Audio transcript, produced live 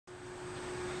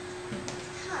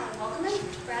Welcome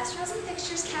to Brass Rails and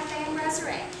Fixtures Cafe and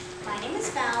Brasserie. My name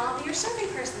is Val. I'll be your serving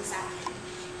person this afternoon.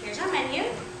 Here's our menu.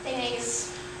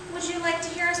 Thanks. Would you like to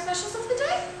hear our specials of the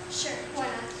day? Sure, why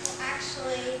not? Well,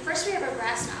 actually, first we have our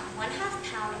brass knob, 1/2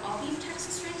 pound all-beef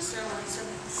Texas ranch sirloin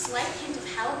served with a slight hint of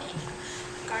jalapeno,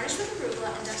 garnished with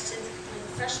arugula and dusted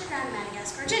with freshly ground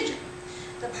Madagascar ginger.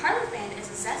 The parlor fan is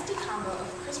a zesty combo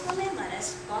of crisp romaine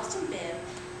lettuce, Boston bib,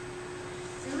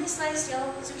 thinly sliced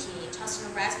yellow zucchini tossed in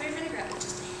a raspberry vinaigrette with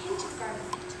just a hint of garlic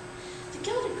in it. The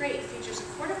Gilded Grate features a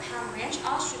 1/4 pound ranch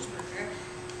ostrich burger,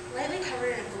 lightly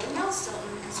covered in a golden melt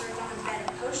Stilton and served on a bed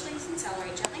of poached leeks and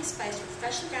celery, gently spiced with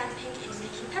freshly ground pink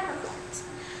Indonesian peppercorns.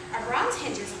 Our bronze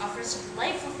hinges offers a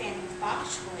delightful fan with bok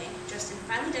choy, dressed in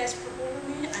finely diced purple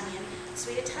removed onion,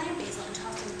 sweet Italian basil, and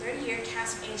tossed in 30-year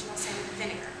cask-aged balsamic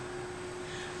vinegar.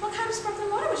 What kind of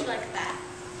sparkling water would you like with that?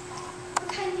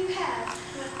 What kind do you have?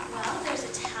 Well, there's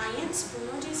Italian,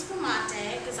 Spumo di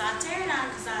Spumante, Gazzate or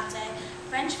non-Gazzate,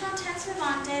 French Fontaines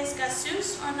Vivantes,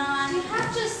 Gasseuse or non. Do you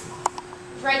have just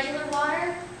regular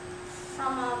water?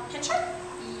 From a pitcher?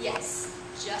 Yes,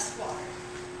 just water.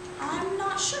 I'm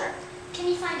not sure. Can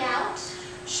you find out?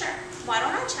 Sure. Why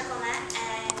don't I check on that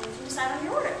and you can decide on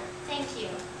your order. Thank you.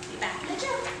 Be back in a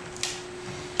jiff.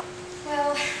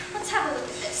 Well, let's have a look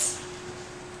at this.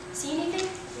 See anything?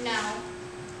 No.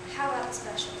 How about the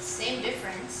specials? Same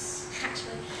difference.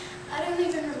 Actually, I don't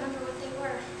even remember what they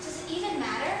were. Does it even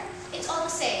matter? It's all the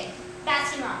same.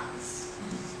 Baskin Robbins.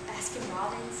 Baskin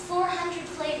Robbins? 400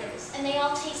 flavors, and they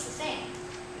all taste the same.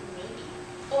 Maybe.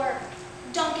 Or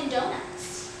Dunkin'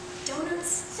 Donuts. Donuts?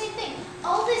 Same thing.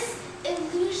 All this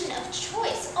illusion of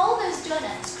choice. All those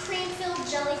donuts. Cream-filled,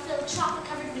 jelly-filled,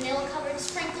 chocolate-covered, vanilla-covered,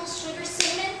 sprinkles, sugar,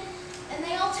 cinnamon, and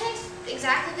they all taste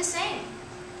exactly the same.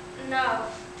 No,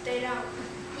 they don't.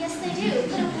 Yes, they do.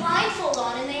 Put a blindfold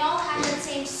on and they all have that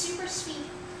same super sweet,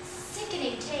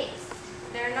 sickening taste.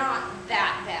 They're not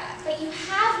that bad. But you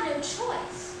have no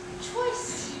choice.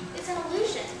 Choice is an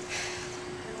illusion.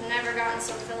 I've never gotten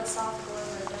so philosophical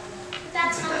over a donut. But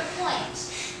that's not the point.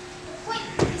 The point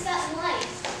is that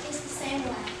life is the same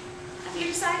way. Have you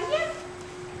decided yet?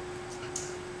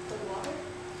 The water?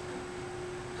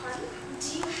 Pardon?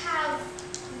 Do you have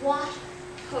water?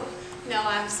 Oh, no,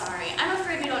 I'm sorry. I'm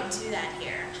afraid we don't do that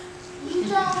here. You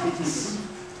don't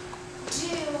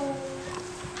do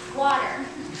water.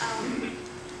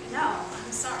 No,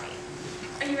 I'm sorry.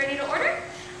 Are you ready to order?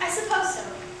 I suppose so.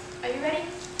 Are you ready?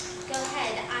 Go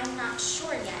ahead. I'm not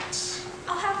sure yet.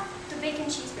 I'll have the bacon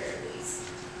cheeseburger, please.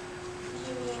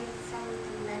 You mean from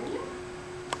the menu?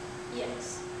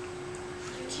 Yes.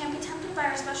 You can't be tempted by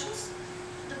our specials?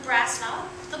 The brass knob?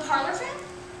 The parlor fan?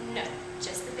 No,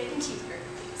 just the bacon cheeseburger,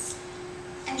 please.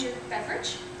 And your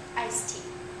beverage? Iced tea.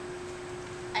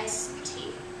 Iced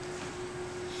tea?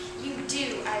 You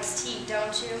do iced tea,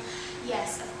 don't you?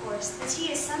 Yes, of course. The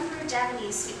tea is sun-brewed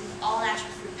Japanese sweetened with all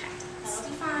natural fruit pectin. That'll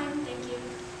be fine, thank you.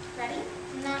 Ready?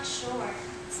 I'm not sure.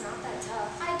 It's not that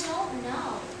tough. I don't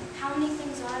know. How many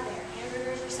things are there?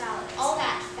 Hamburgers or salads? All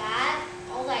that fat,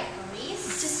 all that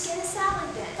grease. Just get a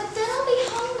salad then. But then I'll be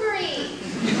hungry.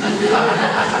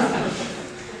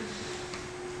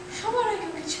 How about I go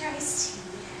get your iced tea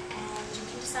and you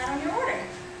can decide on your order?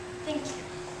 Thank you.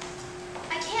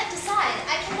 I can't decide.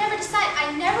 I can never decide.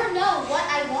 I never know what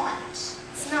I want.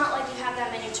 It's not like you have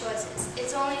that many choices.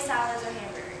 It's only salads or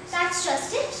hamburgers. That's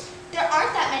just it. There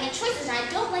aren't that many choices, and I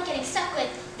don't like getting stuck with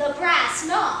the brass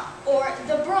knob or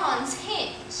the bronze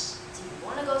hinge. Do you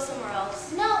want to go somewhere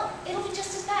else? No, it'll be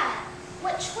just as bad.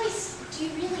 What choice do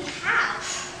you really have?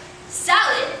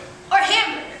 Salad or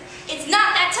hamburger? It's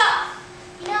not that tough.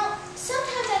 You know,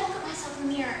 sometimes I look at myself in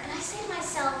the mirror and I say to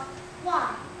myself,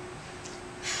 why?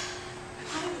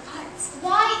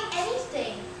 Why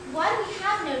anything? Why do we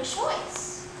have no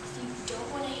choice? If you don't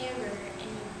want a hamburger and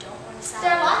you don't want a salad.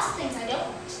 There are lots of things I don't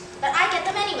want, but I get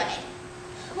them anyway.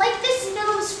 Like this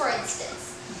nose, for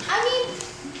instance. I mean,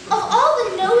 of all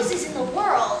the noses in the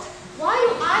world, why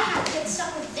do I have to get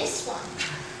stuck with this one?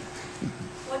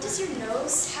 What does your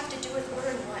nose have to do with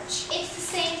ordering lunch? It's the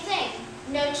same thing.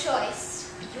 No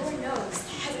choice. Your nose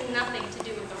has nothing to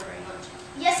do with ordering lunch.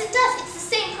 Yes, it does. It's the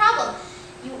same problem.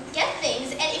 You get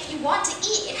things, and if you want to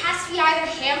eat, it has to be either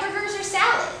hamburgers or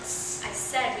salads. I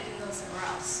said we can go somewhere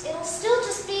else. It'll still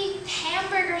just be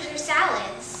hamburgers or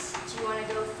salads. Do you want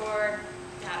to go for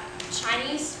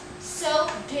Chinese? So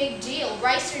big deal.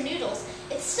 Rice or noodles.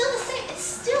 It's still the same. It's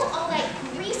still all that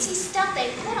greasy stuff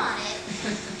they put on it.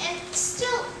 And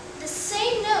still the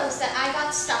same nose that I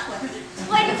got stuck with.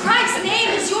 What in Christ's name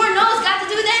has your nose got to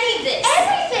do with any of this?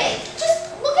 Everything! Just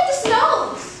look at this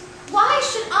nose. Why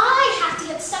should I have to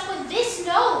get stuck with this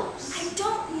nose? I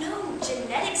don't know.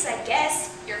 Genetics Thanks, I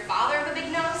guess. Your father of a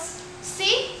big nose?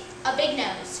 See? A big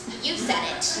nose. You said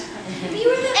it. You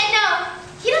were the... And no,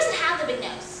 he doesn't have the big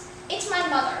nose. It's my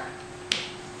mother.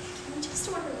 Can we just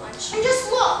order lunch? And just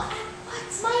look.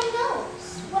 What's my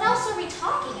nose? What else are we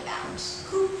talking about?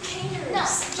 Who cares? No,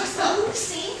 just look.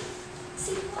 See?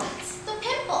 See what? The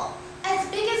pimple. As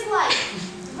big as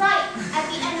life. Right at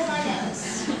the end of my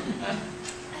nose.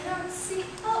 I don't see...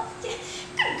 Oh, good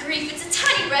grief, it's a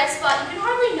tiny red spot. You can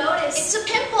hardly notice. It's a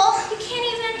pimple. You can't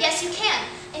even... Yes, you can.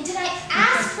 And did I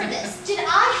ask for this? Did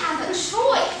I have a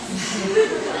choice?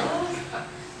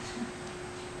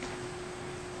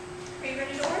 Are you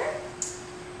ready to order?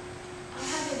 I'll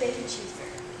have a bacon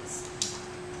cheeseburger, please.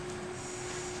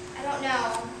 I don't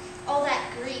know. All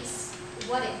that grease,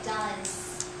 what it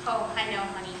does. Oh, I know,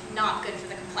 honey. Not good for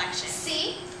the complexion.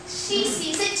 See? She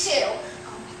sees it too.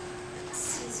 Oh,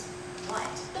 sees what?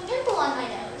 The pimple on my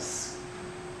nose.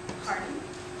 Pardon?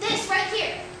 This right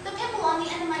here. The pimple on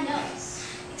the end of my nose.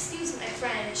 Excuse my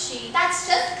friend, That's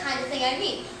just the kind of thing I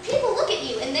mean. People look at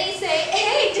you and they say,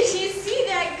 hey, did you see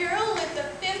that girl with the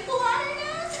pimple on her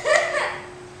nose?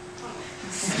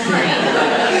 Sorry.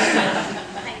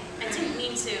 I didn't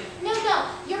mean to. No,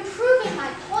 you're proving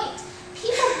my point.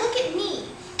 People look at me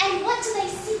and what do they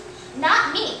see?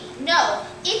 Not me. No,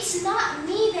 it's not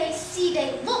me they see.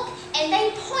 They look and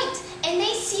they point and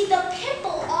they see the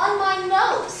pimple on my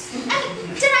nose. I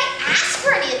mean, did I ask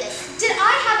for any of this? Did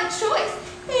I have a choice?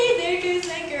 Hey, there goes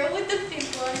that girl with the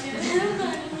pimple on her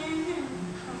nose.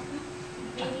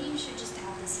 Maybe you should just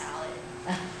have the salad.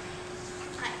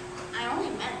 I only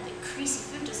meant that greasy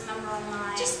food doesn't number on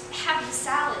my... Just have the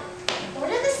salad.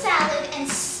 Order the salad and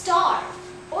starve.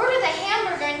 Order the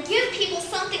hamburger and give people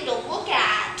something to look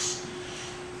at.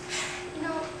 You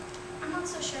know, I'm not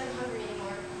so sure I'm hungry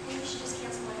anymore. Maybe we should just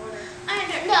cancel my order.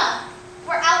 No,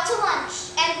 we're out to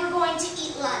lunch and we're going to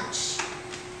eat lunch.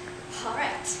 All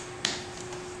right.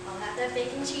 I'll have that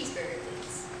bacon cheeseburger,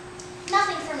 please.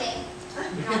 Nothing for me.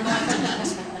 You're not going to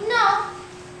eat? No,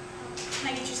 Can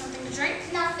I get you something to drink?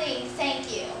 nothing,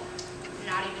 thank you.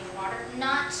 Not even water?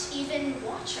 Not even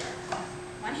water.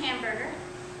 One hamburger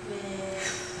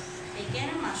with bacon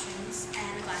and mushrooms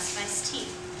and a glass of iced tea.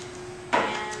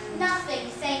 And Nothing,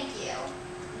 thank you.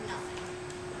 nothing.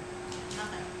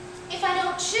 Nothing. If I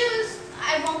don't choose,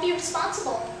 I won't be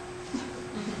responsible.